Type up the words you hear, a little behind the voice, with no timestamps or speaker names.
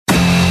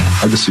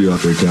I can see you out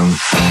there, Kellan.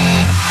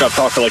 I've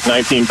talked to like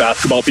 19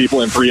 basketball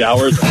people in 3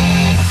 hours.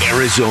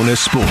 Arizona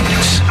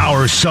Sports.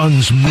 Our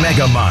son's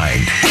mega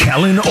mind,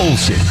 Kellan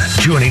Olson,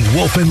 joining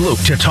Wolf and Luke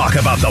to talk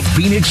about the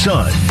Phoenix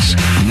Suns.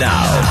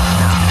 Now.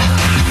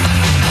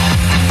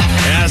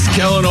 Yes,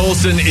 Kellan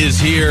Olson is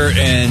here,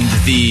 and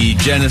the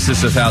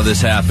genesis of how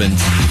this happened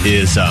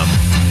is,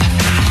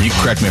 you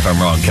can correct me if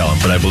I'm wrong, Kellan,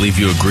 but I believe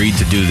you agreed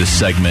to do this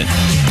segment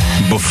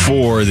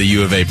before the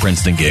U of A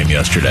Princeton game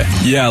yesterday.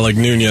 Yeah, like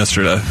noon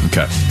yesterday.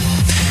 Okay.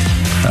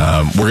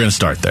 We're going to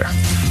start there.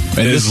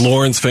 And is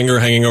Lauren's finger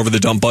hanging over the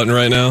dump button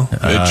right now?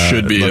 It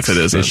should be if it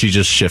isn't. She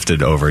just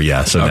shifted over,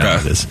 yeah, so now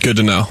it is. Good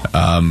to know.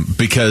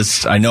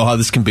 Because I know how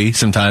this can be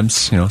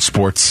sometimes,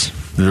 sports,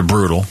 they're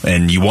brutal,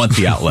 and you want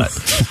the outlet.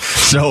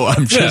 So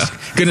I'm just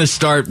going to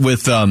start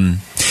with, and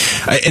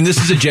this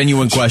is a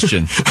genuine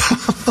question.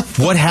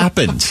 What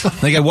happened?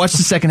 Like, I watched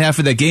the second half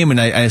of that game, and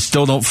I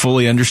still don't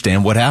fully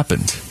understand what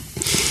happened.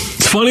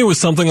 It's funny with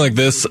something like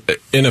this,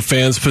 in a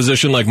fan's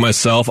position like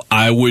myself,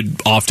 I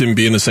would often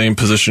be in the same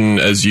position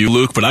as you,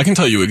 Luke, but I can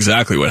tell you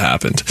exactly what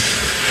happened.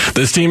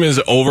 This team has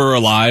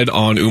over-relied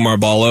on Oumar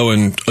Ballo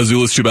and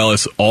Azuolas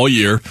Tubelis all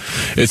year.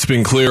 It's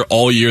been clear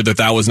all year that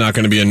was not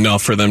going to be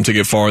enough for them to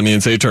get far in the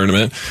NCAA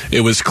tournament.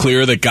 It was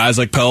clear that guys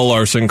like Pelle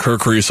Larsson,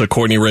 Kirk Risa,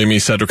 Courtney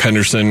Ramey, Cedric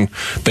Henderson,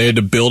 they had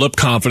to build up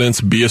confidence,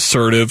 be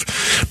assertive,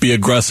 be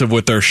aggressive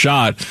with their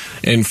shot,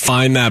 and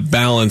find that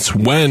balance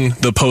when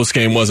the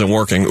postgame wasn't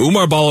working.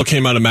 Oumar Ballo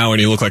came out of Maui and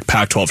he looked like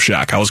Pac-12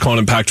 Shaq. I was calling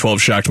him Pac-12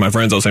 Shaq to my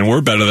friends. I was saying,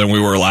 we're better than we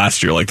were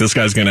last year. Like, this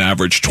guy's going to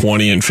average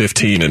 20 and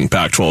 15 in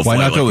Pac-12 Why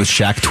play. not go with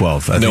Shaq 12?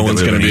 No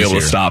one's going to be able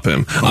to stop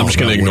him. I'm just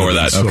going to ignore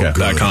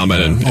that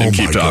comment and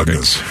keep talking.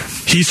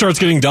 Goodness. He starts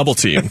getting double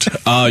teamed.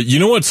 You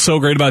know what's so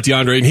great about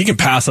DeAndre Ayton? He can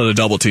pass out of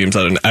double teams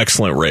at an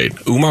excellent rate.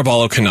 Oumar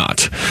Ballo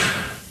cannot.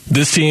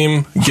 This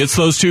team gets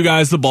those two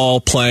guys the ball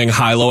playing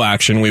high-low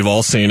action. We've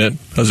all seen it.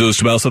 Azuolas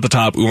Tubelis at the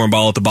top, Oumar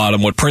Ballo at the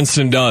bottom. What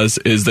Princeton does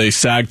is they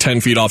sag 10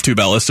 feet off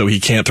Tubelis so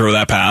he can't throw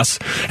that pass,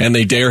 and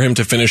they dare him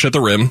to finish at the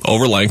rim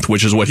over length,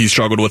 which is what he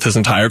struggled with his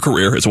entire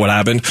career. It's what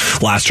happened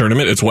last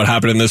tournament. It's what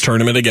happened in this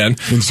tournament again.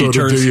 And so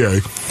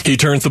he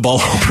turns the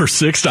ball over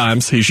 6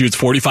 times. He shoots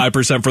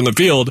 45% from the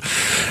field,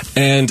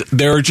 and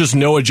there are just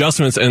no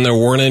adjustments, and there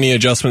weren't any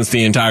adjustments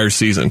the entire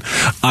season.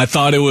 I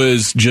thought it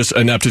was just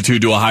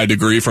ineptitude to a high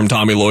degree from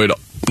Tommy Lloyd.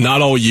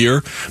 Not all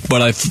year,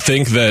 but I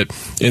think that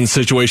in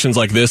situations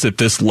like this, at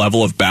this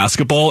level of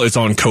basketball, it's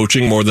on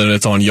coaching more than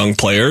it's on young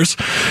players.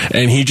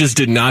 And he just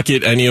did not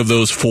get any of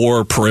those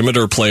 4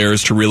 perimeter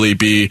players to really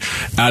be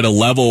at a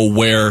level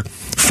where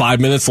 5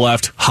 minutes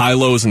left,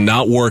 high-low's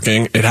not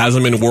working. It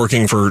hasn't been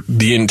working for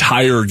the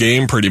entire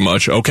game pretty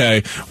much.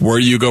 Okay, where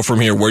do you go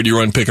from here? Where do you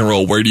run pick and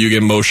roll? Where do you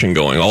get motion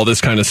going? All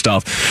this kind of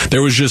stuff.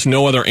 There was just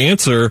no other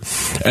answer.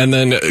 And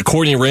then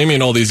Courtney Ramey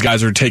and all these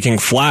guys are taking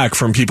flack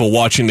from people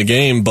watching the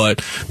game, but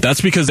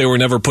that's because they were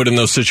never put in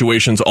those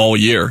situations all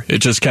year. It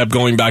just kept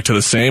going back to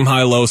the same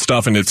high-low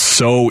stuff, and it's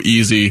so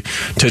easy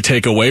to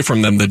take away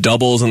from them, the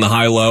doubles and the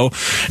high-low.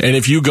 And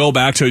if you go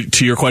back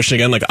to your question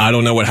again, like, I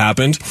don't know what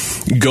happened,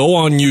 go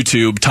on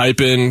YouTube,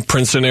 type in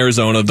Princeton,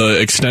 Arizona, the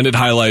extended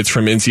highlights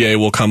from NCAA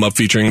will come up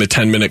featuring the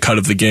 10-minute cut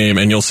of the game,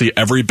 and you'll see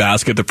every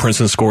basket that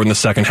Princeton scored in the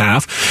second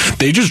half.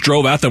 They just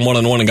drove at them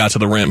one-on-one and got to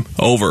the rim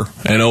over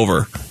and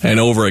over and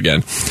over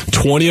again.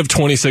 20 of the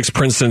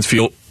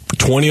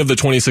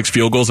 26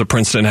 field goals that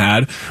Princeton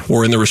had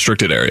were in the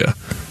restricted area.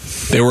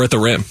 They were at the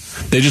rim.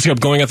 They just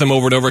kept going at them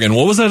over and over again.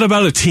 What was that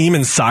about a team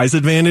and size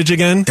advantage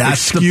again?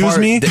 Excuse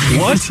me?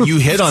 What? You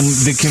hit on the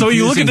confusing So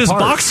you look at this part.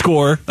 Box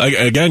score.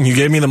 Again, you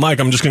gave me the mic.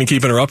 I'm just going to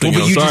keep interrupting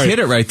But you Sorry. just hit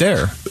it right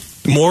there.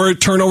 More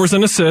turnovers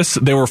than assists.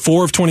 They were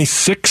 4 of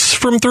 26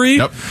 from 3.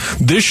 Yep.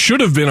 This should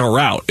have been a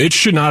rout. It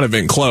should not have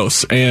been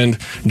close. And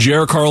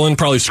Jared Carlin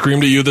probably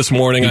screamed at you this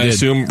morning, I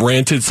assume,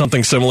 ranted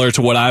something similar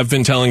to what I've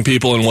been telling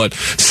people and what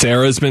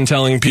Sarah's been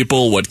telling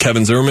people, what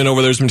Kevin Zimmerman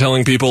over there's been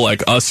telling people,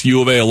 like us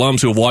U of A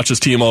alums who have watched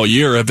this team all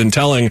year have been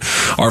telling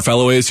our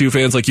fellow ASU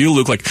fans like you,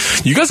 Luke, like,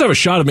 you guys have a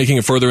shot of making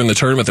it further in the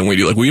tournament than we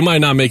do. Like, we might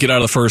not make it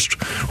out of the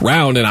first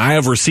round, and I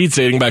have receipts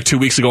dating back 2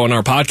 weeks ago on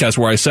our podcast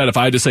where I said if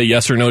I had to say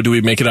yes or no, do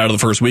we make it out of the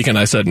first weekend,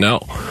 I said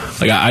no.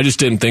 Like, I just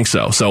didn't think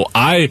so. So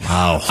I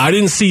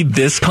didn't see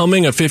this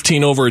coming, a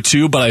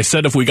 15-2, but I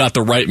said if we got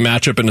the right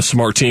matchup and a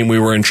smart team, we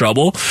were in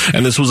trouble.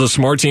 And this was a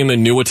smart team that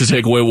knew what to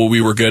take away what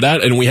we were good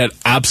at, and we had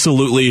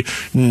absolutely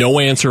no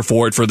answer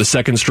for it for the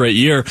second straight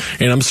year.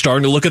 And I'm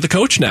starting to look at the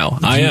coach now.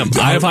 I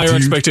have higher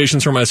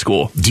expectations for my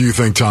school. Do you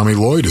think Tommy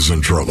Lloyd is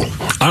in trouble?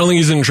 I don't think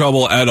he's in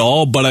trouble at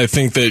all, but I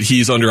think that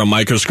he's under a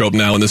microscope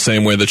now in the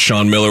same way that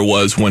Sean Miller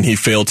was when he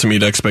failed to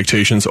meet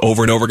expectations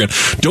over and over again.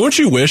 Don't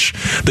you wish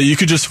that that you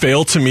could just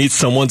fail to meet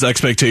someone's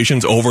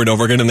expectations over and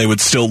over again and they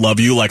would still love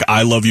you like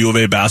I love U of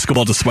A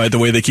basketball despite the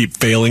way they keep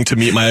failing to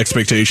meet my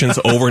expectations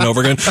over and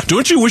over again?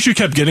 Don't you wish you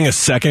kept getting a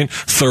second,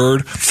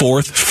 third,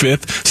 fourth,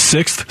 fifth,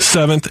 sixth,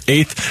 seventh,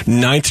 eighth,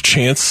 ninth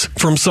chance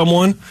from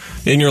someone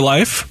in your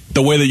life?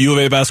 The way that U of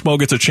A basketball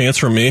gets a chance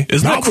from me.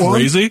 Isn't that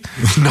crazy?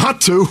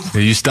 Not two.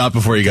 You stopped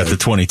before you got to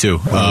 22.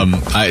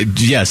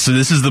 So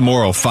this is the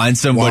moral. Find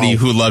somebody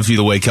who loves you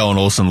the way Kellan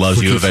Olson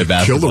loves U of A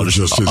basketball. Killer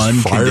just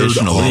is fired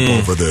up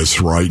over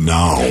this right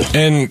now.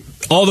 And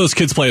all those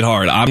kids played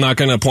hard. I'm not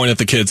going to point at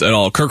the kids at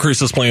all. Kirk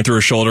Reese is playing through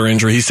a shoulder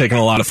injury. He's taking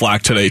a lot of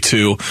flack today,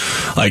 too.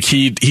 Like,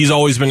 he's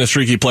always been a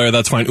streaky player.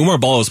 That's fine. Umar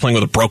Balla was playing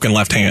with a broken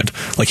left hand.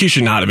 Like, he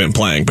should not have been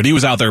playing. But he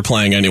was out there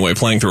playing anyway,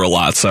 playing through a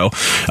lot. So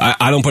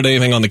I don't put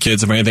anything on the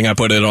kids. If anything, I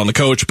put it on the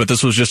coach. But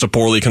this was just a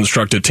poorly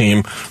constructed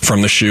team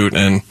from the shoot.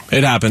 And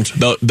it happened.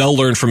 They'll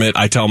learn from it.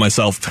 I tell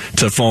myself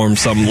to form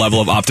some level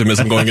of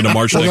optimism going into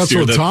March next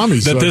year.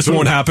 That this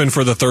won't happen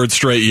for the third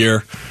straight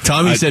year.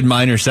 Tommy said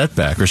minor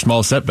setback or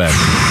small setback.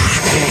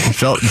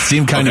 It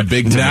seemed kind of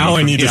big to me. Now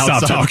I need to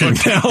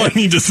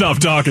stop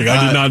talking.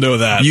 I did not know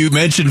that. You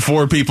mentioned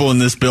 4 people in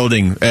this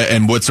building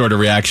and what sort of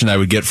reaction I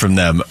would get from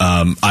them.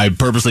 I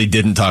purposely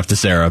didn't talk to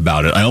Sarah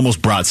about it. I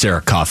almost brought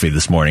Sarah coffee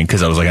this morning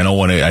because I was like, I don't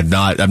want to.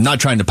 I'm not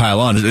trying to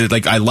pile on.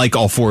 Like, I like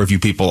all 4 of you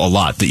people a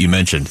lot that you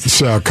mentioned.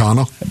 Sarah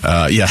Connell?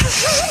 Yeah.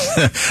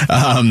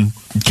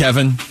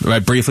 Kevin, I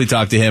briefly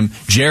talked to him.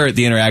 Jarrett,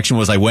 the interaction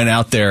was I went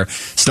out there,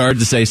 started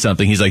to say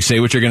something. He's like, say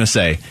what you're going to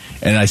say.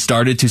 And I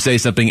started to say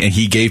something, and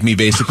he gave me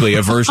basically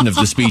a version of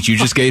the speech you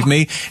just gave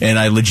me, and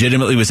I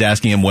legitimately was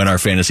asking him when our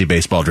fantasy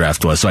baseball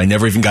draft was, so I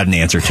never even got an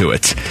answer to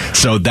it.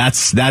 So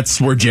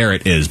that's where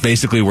Jarrett is,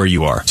 basically where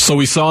you are. So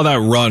we saw that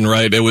run,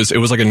 right? It was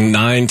like a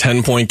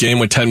 9-10 point game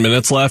with 10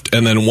 minutes left,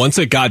 and then once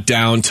it got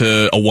down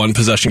to a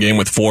 1-possession game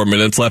with 4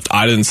 minutes left,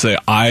 I didn't say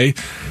I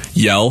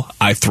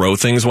throw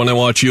things when I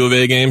watch U of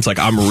A games. Like,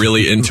 I'm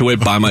really into it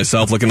by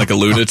myself, looking like a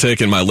lunatic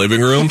in my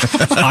living room.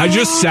 I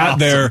just sat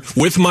there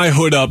with my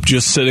hood up,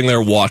 just sitting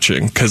there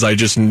watching, because I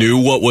just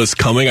knew what was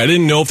coming. I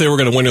didn't know if they were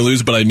going to win or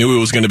lose, but I knew it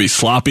was going to be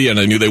sloppy, and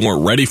I knew they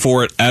weren't ready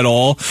for it at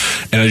all,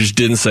 and I just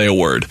didn't say a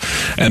word.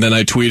 And then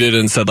I tweeted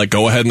and said, like,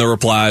 go ahead in the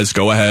replies,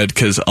 go ahead,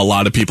 because a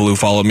lot of people who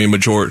follow me,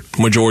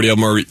 majority of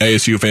them are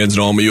ASU fans,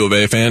 know I'm a U of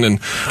A fan, and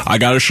I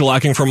got a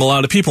shellacking from a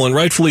lot of people, and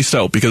rightfully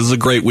so, because it's a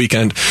great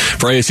weekend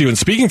for ASU. And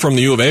speaking from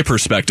the U of A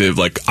perspective,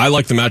 like, I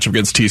like the matchup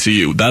against TCU.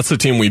 That's the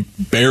team we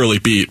barely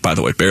beat, by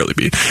the way,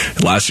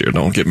 last year.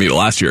 Don't get me to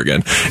last year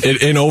again.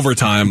 In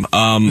overtime.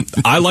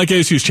 I like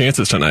ASU's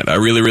chances tonight. I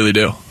really, really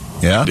do.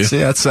 Yeah, see,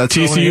 that's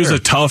TCU is a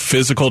tough,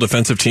 physical,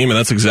 defensive team, and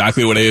that's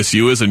exactly what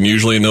ASU is. And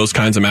usually in those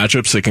kinds of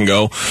matchups, it can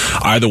go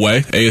either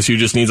way. ASU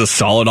just needs a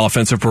solid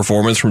offensive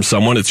performance from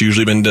someone. It's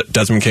usually been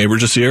Desmond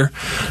Cambridge this year,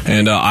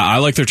 and I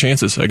like their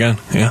chances again.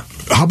 Yeah.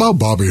 How about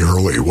Bobby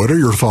Hurley? What are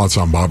your thoughts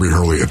on Bobby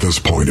Hurley at this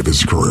point of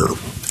his career?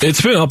 It's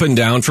been up and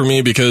down for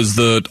me because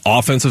the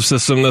offensive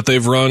system that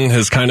they've run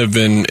has kind of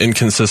been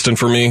inconsistent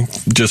for me.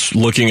 Just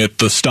looking at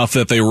the stuff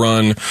that they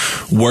run,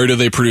 where do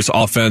they produce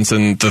offense?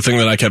 And the thing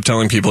that I kept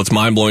telling people, it's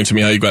mind-blowing to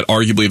me how you've got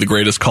arguably the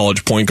greatest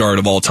college point guard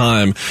of all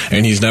time,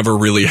 and he's never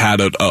really had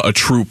a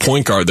true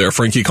point guard there.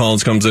 Frankie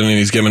Collins comes in and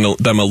he's given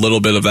them a little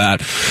bit of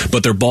that,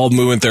 but their ball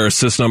movement, their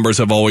assist numbers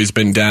have always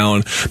been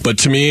down. But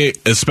to me,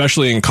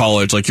 especially in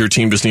college, like, your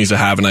team just needs to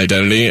have an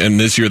identity, and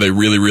this year they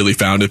really, really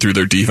found it through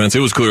their defense.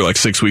 It was clear like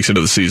 6 weeks into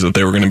the season that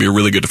they were going to be a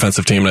really good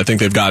defensive team, and I think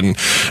they've gotten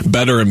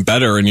better and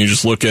better. And you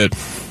just look at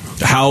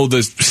how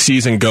the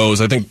season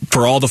goes. I think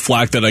for all the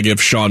flack that I give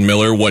Sean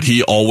Miller, what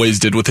he always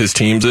did with his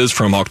teams is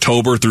from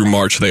October through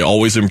March, they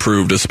always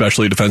improved,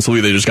 especially defensively.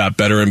 They just got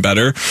better and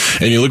better.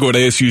 And you look at what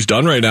ASU's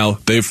done right now.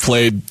 They've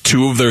played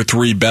 2 of their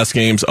 3 best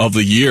games of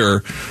the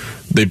year.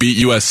 They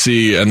beat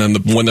USC, and then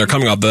when they're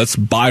coming up, that's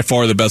by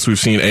far the best we've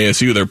seen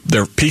ASU.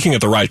 They're peaking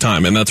at the right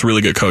time, and that's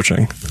really good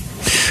coaching.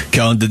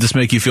 Kellan, did this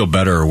make you feel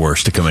better or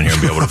worse to come in here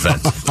and be able to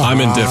vent?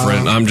 I'm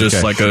indifferent. I'm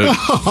just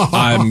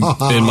I'm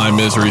in my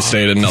misery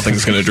state, and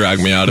nothing's going to drag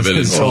me out of it.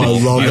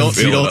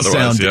 You don't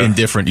sound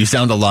indifferent. You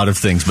sound a lot of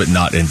things, but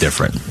not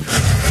indifferent.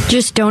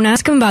 Just don't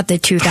ask him about the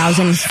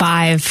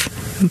 2005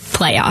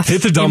 playoff.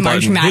 Hit the dump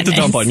button. Hit the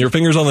dump button. Your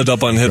finger's on the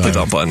dump button. Hit the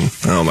dump button.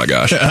 Oh my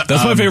gosh,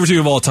 that's my favorite team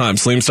of all time.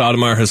 Salim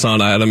Stoudemire,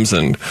 Hassan Adams,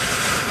 and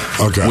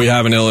we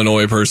have an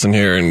Illinois person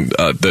here and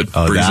that brings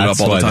it up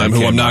all the time.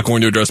 Who I'm not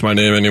going to address my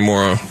name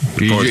anymore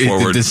going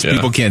forward.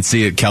 People can't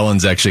see it.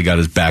 Kellan's actually got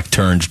his back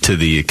turned to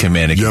the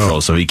command and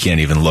control, so he can't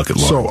even look at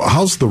Lauren. So,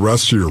 how's the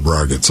rest of your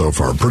bracket so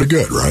far? Pretty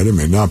good, right? I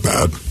mean, not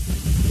bad.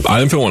 I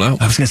didn't fill one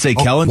out. I was going to say,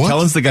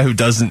 Kellan's the guy who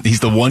doesn't.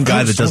 He's the one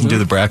guy that doesn't do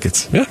the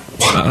brackets. Yeah,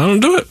 I don't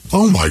do it.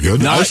 Oh my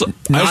goodness!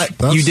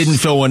 You didn't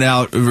fill one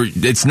out.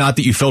 It's not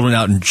that you filled one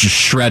out and just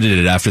shredded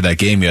it after that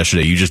game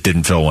yesterday. You just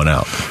didn't fill one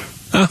out.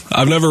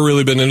 I've never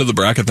really been into the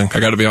bracket thing.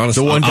 I got to be honest.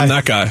 I'm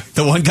that guy.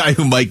 The one guy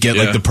who might get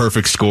like the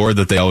perfect score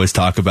that they always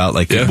talk about,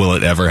 like will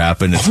it ever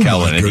happen? It's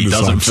Kellan, and he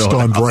doesn't fill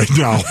it out. Right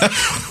now.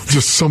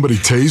 Just somebody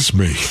tased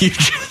me.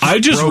 I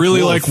just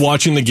really Wolf. like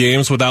watching the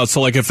games without,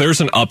 so like if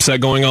there's an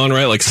upset going on,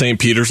 right, like St.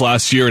 Peter's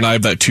last year and I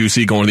have that 2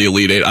 seed going to the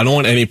Elite Eight, I don't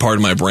want any part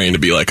of my brain to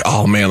be like,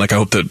 oh man, like I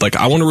hope that, like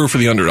I want to root for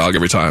the underdog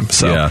every time.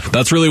 So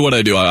that's really what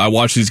I do. I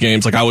watch these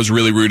games. Like I was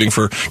really rooting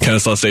for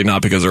Kennesaw State,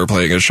 not because they were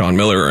playing against Sean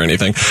Miller or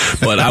anything,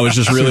 but I was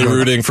just really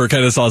rooting for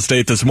Kennesaw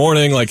State this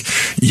morning. Like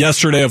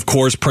yesterday, of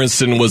course,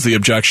 Princeton was the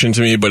objection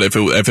to me, but if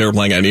they were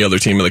playing any other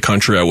team in the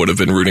country, I would have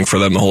been rooting for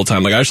them the whole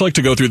time. Like I just like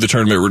to go through the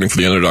tournament rooting for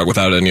the underdog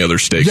without any other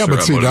stakes. Yeah,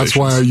 but see, that's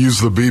why I use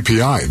the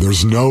BPI.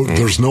 There's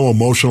no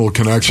emotional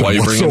connection. Why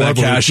you bring in that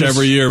cash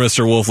every year,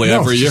 Mr. Wolfley?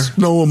 Every year,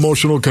 no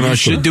emotional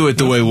connection. You should do it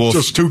the way Wolf.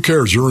 Just who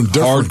cares? You're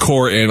indifferent.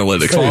 Hardcore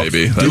analytics,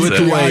 baby. That's do it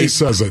the way he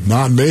says it,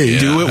 not me.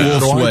 Do it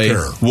Wolf's Why do I way.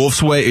 care?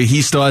 Wolf's way.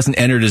 He still hasn't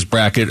entered his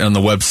bracket on the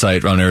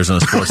website on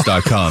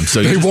ArizonaSports.com.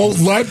 So They won't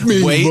let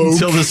me. Wait Luke.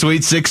 until the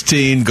Sweet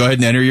 16. Go ahead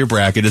and enter your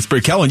bracket. It's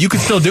pretty. Kellan, you can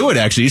still do it.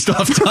 Actually, you still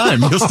have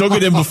time. You'll still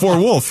get in before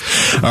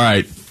Wolf. All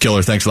right,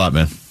 Killer. Thanks a lot,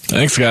 man.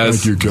 Thanks,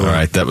 guys. Thank you, Kellan. All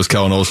right, that was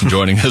Kellan Olson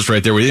joining us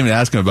right there. We didn't even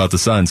ask him about the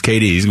Suns.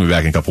 KD, he's going to be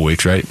back in a couple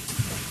weeks, right?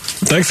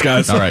 Thanks,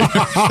 guys. All right.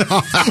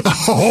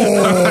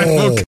 Oh.